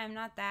that. Yeah, I'm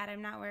not that.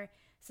 I'm not where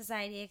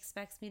society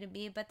expects me to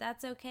be, but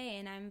that's okay.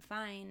 And I'm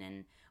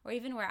fine. Or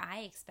even where I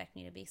expect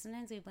me to be.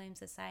 Sometimes we blame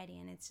society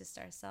and it's just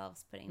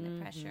ourselves putting the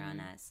pressure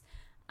on us.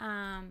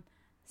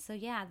 So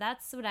yeah,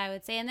 that's what I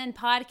would say. And then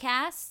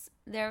podcasts,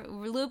 we're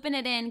looping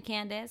it in,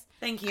 Candace.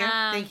 Thank you.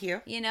 Thank you.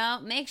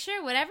 Make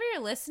sure whatever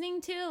you're listening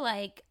to,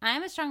 like,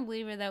 I'm a strong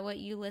believer that what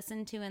you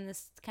listen to and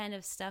this kind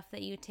of stuff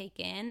that you take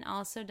in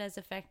also does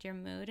affect your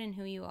mood and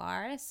who you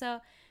are.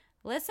 So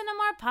listen to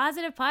more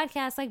positive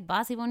podcasts like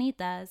Bossy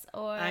Bonitas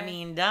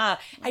duh.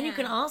 And you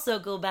can also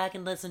go back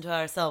and listen to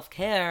our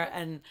self-care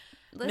and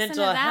listen mental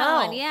to that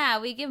health. one.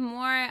 Yeah, we give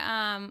more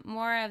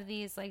of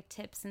these like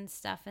tips and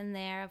stuff in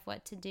there of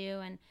what to do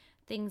and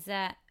things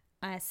that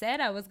I said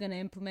I was going to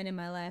implement in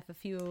my life a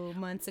few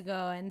months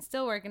ago and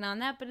still working on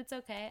that, but it's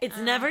okay. It's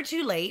never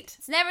too late.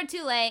 It's never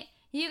too late.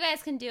 You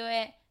guys can do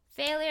it.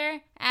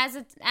 Failure, as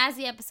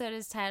the episode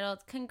is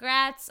titled,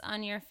 congrats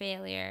on your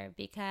failure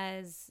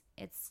because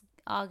it's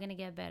all going to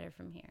get better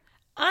from here.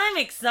 I'm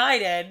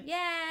excited.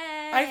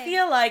 Yay! I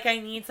feel like I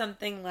need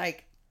something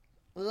like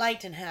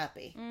light and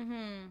happy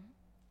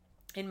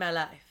in my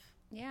life.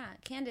 Yeah,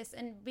 Candace,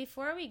 and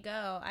before we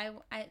go, I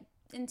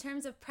in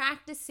terms of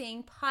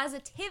practicing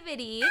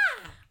positivity,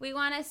 we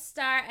want to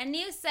start a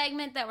new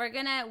segment that we're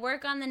going to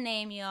work on the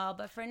name, y'all.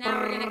 But for now,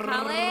 we're going to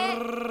call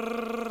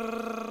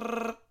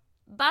it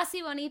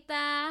Bossy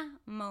Bonita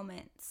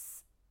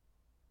Moments.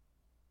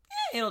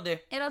 It'll do.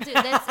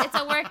 It's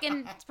a work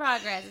in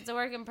progress.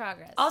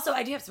 Also,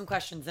 I do have some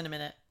questions in a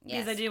minute.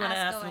 Yes, because I do want to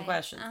ask some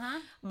questions.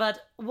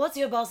 But what's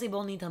your Bossy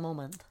Bonita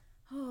moment?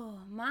 Oh,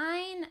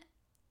 mine...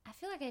 I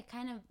feel like I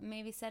kind of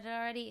maybe said it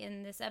already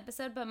in this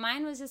episode, but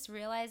mine was just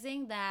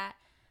realizing that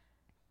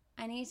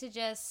I need to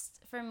just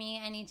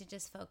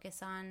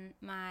focus on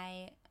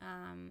my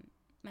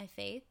my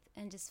faith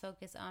and just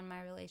focus on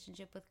my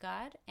relationship with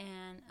God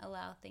and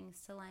allow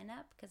things to line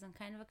up, because I'm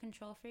kind of a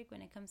control freak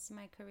when it comes to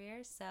my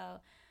career. So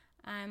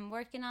I'm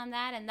working on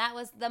that. And that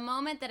was the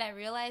moment that I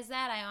realized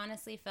that. I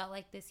honestly felt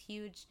like this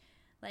huge,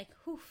 like,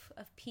 whoof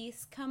of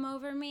peace come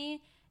over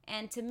me.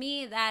 And to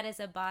me, that is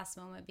a boss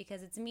moment,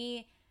 because it's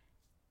me,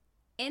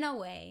 in a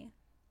way,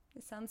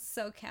 it sounds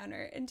so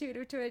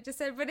counterintuitive to what I just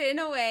said, but in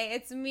a way,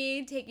 it's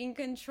me taking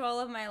control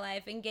of my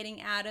life and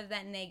getting out of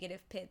that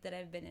negative pit that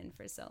I've been in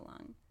for so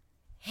long.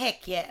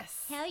 Heck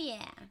yes. Hell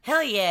yeah.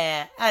 Hell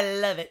yeah. I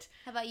love it.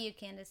 How about you,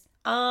 Candace?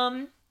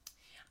 I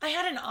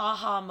had an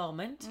aha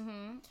moment,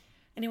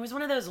 and it was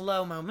one of those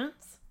low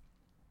moments,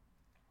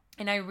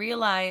 and I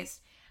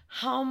realized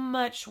how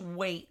much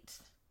weight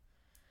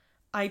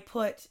I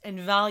put and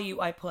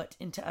value I put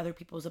into other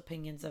people's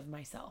opinions of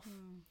myself,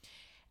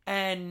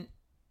 and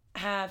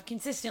have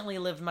consistently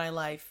lived my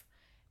life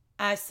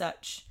as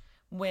such,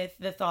 with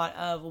the thought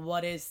of,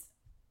 what is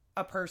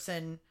a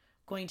person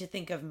going to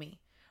think of me?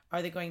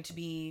 Are they going to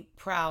be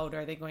proud?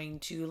 Are they going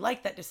to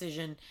like that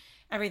decision?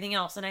 Everything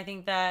else. And I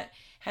think that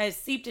has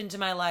seeped into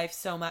my life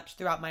so much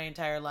throughout my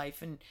entire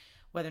life. And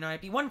whether or not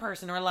it be one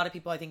person or a lot of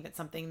people, I think that's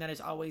something that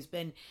has always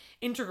been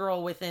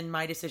integral within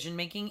my decision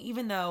making.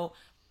 Even though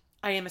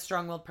I am a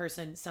strong-willed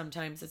person,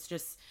 sometimes it's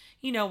just,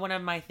 one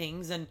of my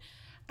things. And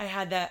I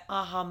had that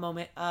aha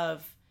moment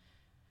of,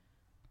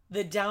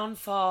 the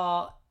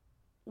downfall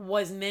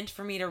was meant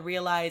for me to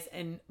realize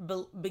and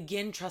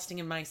begin trusting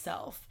in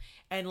myself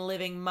and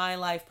living my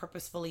life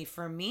purposefully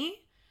for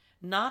me,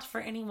 not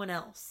for anyone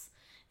else.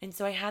 And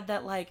so I had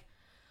that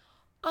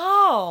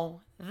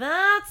oh,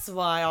 that's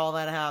why all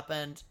that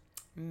happened.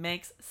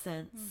 Makes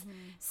sense.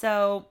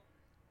 So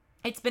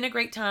it's been a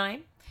great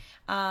time,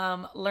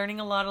 learning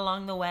a lot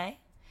along the way.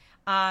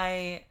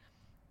 I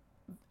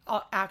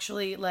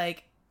actually,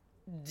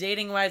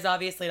 dating wise,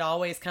 obviously it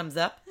always comes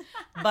up,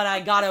 but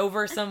I got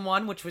over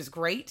someone, which was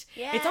great.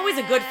 Yes. It's always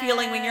a good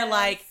feeling when you're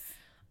like,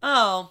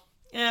 oh,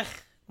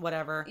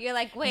 whatever. You're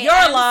like, wait, you're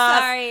I'm lost.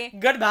 Sorry.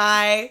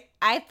 Goodbye.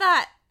 I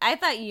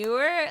thought you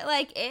were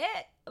like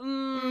it.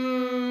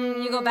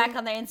 You go back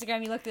on their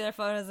Instagram, you look through their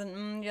photos,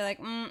 and you're like,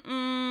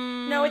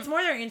 No, it's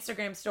more their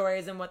Instagram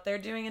stories and what they're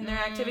doing in their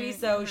activities.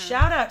 So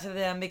shout out to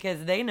them,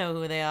 because they know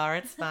who they are.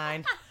 It's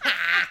fine.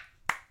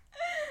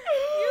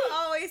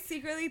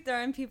 Secretly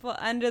throwing people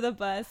under the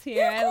bus here.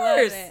 Yeah, of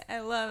course. I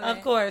love it.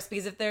 Of course,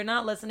 because if they're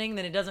not listening,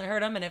 then it doesn't hurt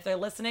them. And if they're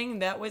listening,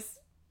 that was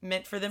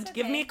meant for them to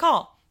give me a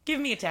call.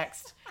 Give me a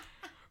text.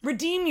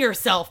 Redeem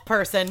yourself,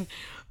 person.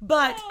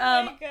 But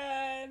oh my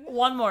God.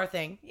 One more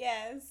thing.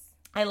 Yes.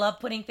 I love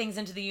putting things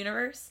into the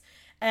universe.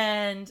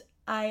 And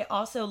I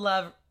also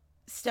love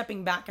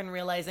stepping back and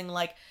realizing,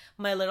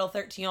 my little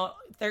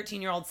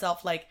 13-year-old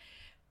self,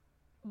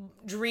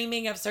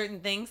 dreaming of certain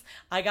things.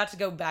 I got to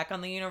go back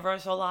on the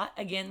universe a lot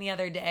again the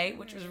other day,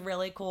 which was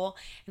really cool.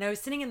 And I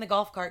was sitting in the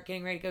golf cart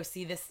getting ready to go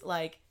see this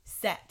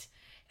set.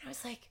 And I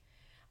was like,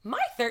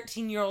 my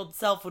 13-year-old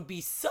self would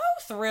be so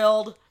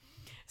thrilled.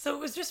 So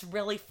it was just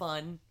really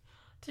fun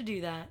to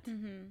do that.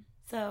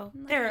 So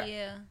there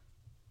are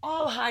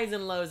all highs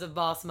and lows of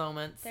boss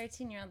moments.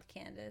 13-year-old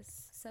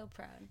Candace. So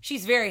proud.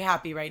 She's very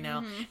happy right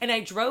now. And I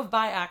drove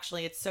by,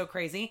 actually, it's so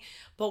crazy,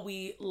 but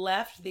we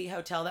left the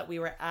hotel that we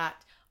were at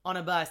on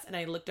a bus, and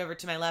I looked over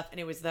to my left, and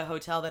it was the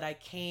hotel that I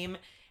came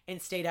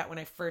and stayed at when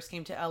I first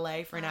came to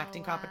LA for an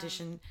acting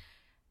competition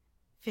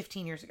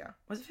 15 years ago.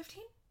 Was it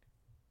 15?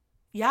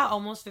 Yeah,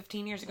 almost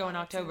 15 years ago in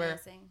October.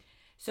 Amazing.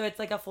 So it's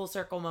like a full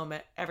circle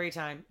moment every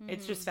time.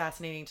 It's just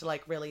fascinating to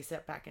really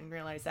sit back and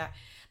realize that.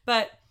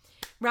 But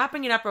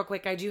wrapping it up real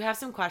quick, I do have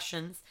some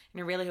questions,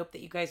 and I really hope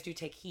that you guys do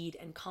take heed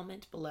and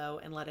comment below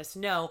and let us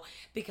know,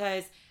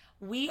 because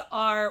we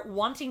are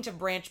wanting to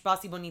branch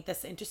Bossy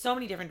Bonitas into so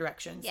many different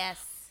directions.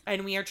 Yes.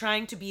 And we are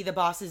trying to be the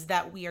bosses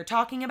that we are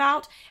talking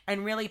about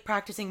and really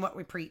practicing what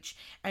we preach.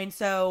 And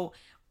so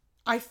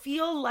I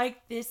feel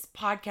like this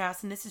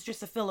podcast, and this is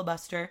just a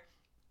filibuster,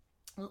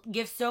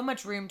 gives so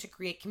much room to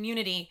create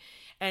community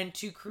and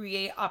to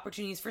create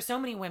opportunities for so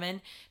many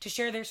women to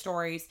share their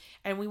stories.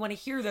 And we want to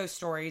hear those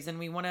stories, and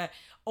we want to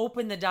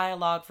open the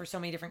dialogue for so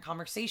many different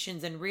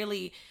conversations and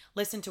really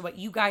listen to what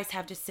you guys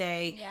have to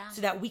say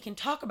so that we can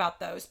talk about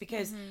those,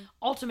 because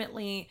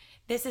ultimately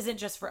this isn't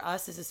just for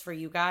us, this is for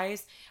you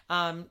guys,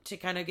 to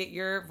kind of get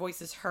your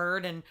voices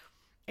heard. And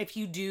if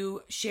you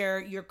do share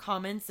your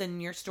comments and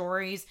your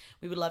stories,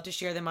 we would love to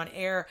share them on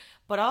air.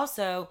 But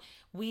also,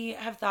 we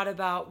have thought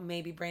about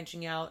maybe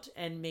branching out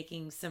and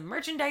making some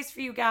merchandise for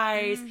you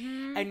guys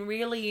and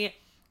really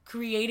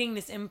creating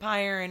this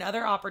empire and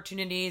other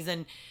opportunities,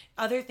 and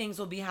other things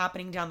will be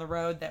happening down the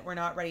road that we're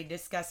not ready to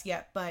discuss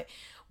yet. But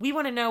we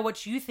want to know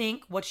what you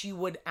think, what you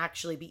would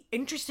actually be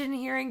interested in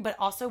hearing, but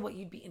also what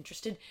you'd be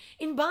interested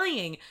in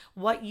buying,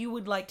 what you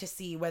would like to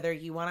see, whether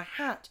you want a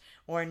hat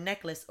or a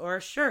necklace or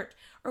a shirt,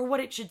 or what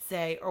it should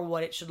say or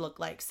what it should look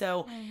like.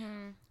 So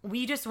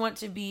we just want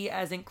to be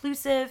as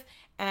inclusive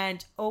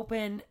and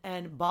open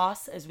and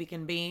boss as we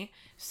can be.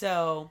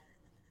 So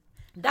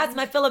that's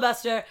my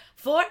filibuster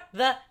for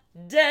the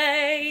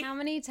day. How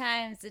many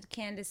times did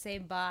Candace say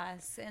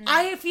boss?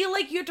 I feel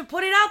like you have to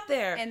put it out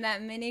there. In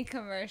that mini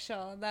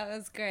commercial. That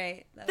was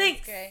great.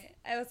 Thanks. Was great.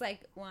 I was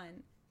like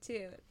 1,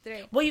 2,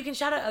 3. Well, you can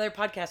shout out other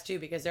podcasts too,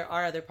 because there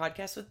are other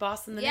podcasts with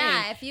boss in the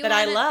name if you that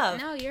I love.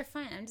 No, you're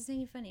fine. I'm just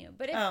making fun of you.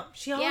 But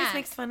she always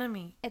makes fun of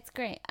me. It's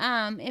great.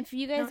 If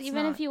you guys,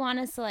 if you want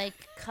us to like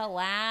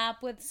collab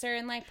with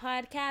certain like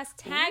podcasts,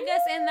 tag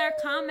us in their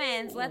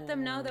comments. Let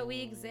them know that we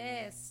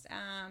exist.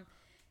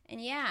 And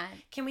yeah.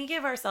 Can we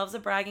give ourselves a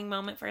bragging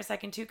moment for a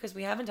second too? Because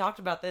we haven't talked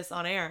about this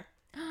on air.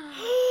 No,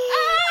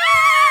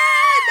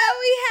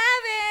 we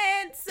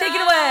haven't. So, take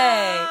it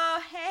away.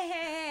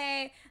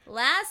 Hey.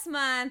 Last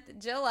month,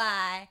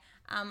 July,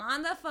 I'm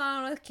on the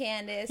phone with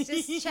Candace,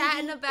 just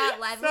chatting about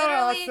life. So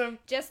Literally, awesome.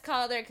 just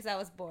called her because I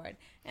was bored.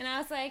 And I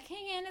was like,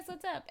 hey, Candace,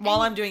 what's up?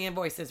 While I'm doing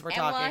invoices, we're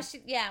talking.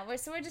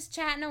 We're just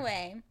chatting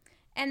away.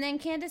 And then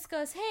Candace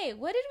goes, hey,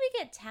 what did we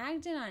get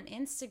tagged in on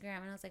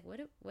Instagram? And I was like,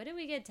 what did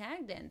we get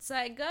tagged in? So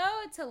I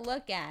go to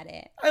look at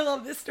it. I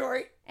love this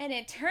story. And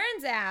it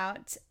turns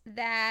out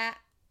that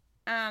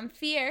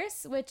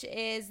Fierce, which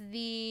is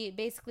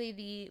basically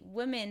the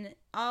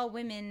all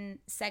women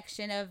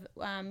section of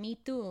Me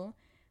Too,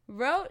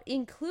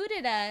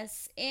 included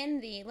us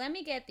in let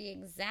me get the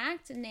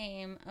exact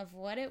name of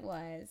what it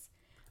was.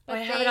 But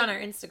I have it on our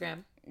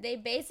Instagram. They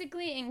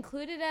basically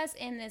included us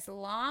in this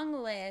long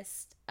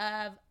list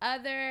of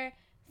other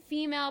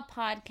female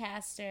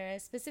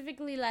podcasters,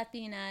 specifically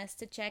Latinas,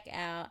 to check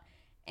out.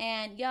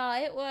 And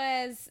y'all, it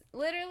was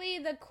literally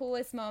the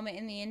coolest moment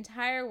in the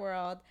entire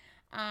world.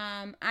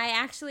 I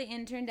actually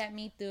interned at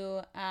Me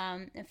Too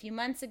a few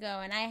months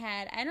ago, and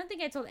I don't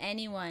think I told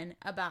anyone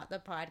about the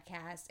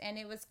podcast. And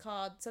it was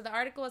the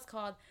article was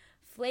called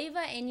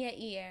Flavor in Your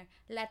Ear,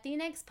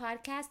 Latinx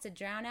podcast to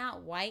drown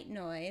out white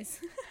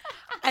noise.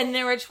 And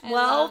there were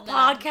 12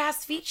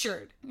 podcasts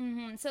featured.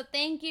 Mm-hmm. So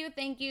thank you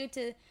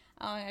to,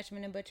 oh my gosh, I'm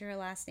going to butcher her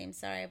last name,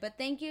 sorry. But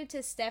thank you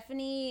to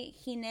Stephanie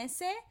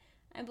Ginese,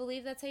 I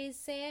believe that's how you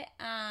say it.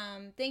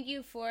 Thank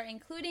you for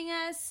including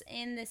us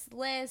in this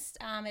list.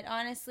 It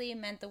honestly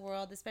meant the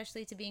world,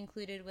 especially to be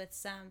included with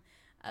some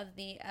of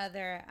the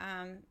other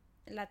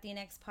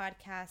Latinx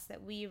podcasts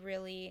that we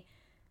really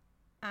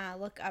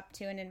look up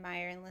to and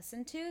admire and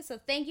listen to. So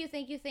thank you.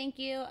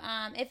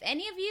 If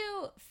any of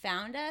you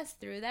found us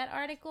through that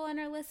article and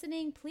are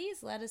listening,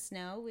 please let us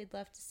know. We'd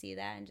love to see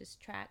that and just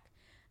track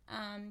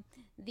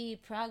the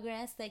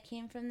progress that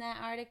came from that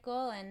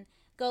article, and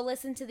go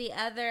listen to the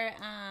other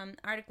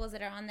articles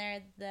that are on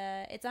there.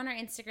 It's on our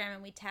Instagram,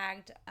 and we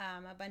tagged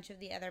a bunch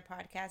of the other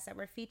podcasts that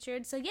were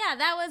featured. So yeah,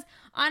 that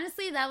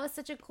was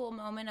such a cool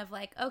moment of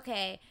like,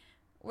 okay,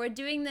 we're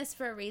doing this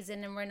for a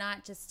reason, and we're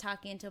not just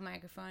talking into a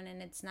microphone,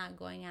 and it's not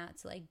going out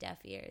to like deaf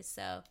ears.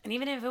 So, and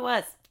even if it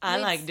was, I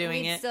like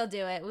doing it. We'd still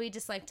do it. We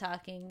just like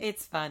talking.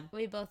 It's fun.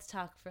 We both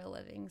talk for a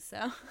living,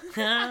 so.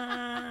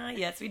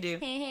 Yes, we do.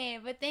 Hey,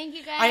 but thank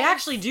you guys. I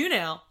actually do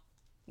now.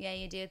 Yeah,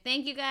 you do.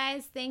 Thank you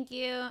guys. Thank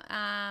you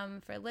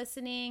for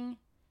listening,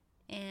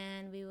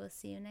 and we will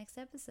see you next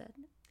episode.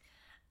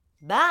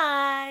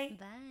 Bye.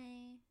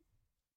 Bye.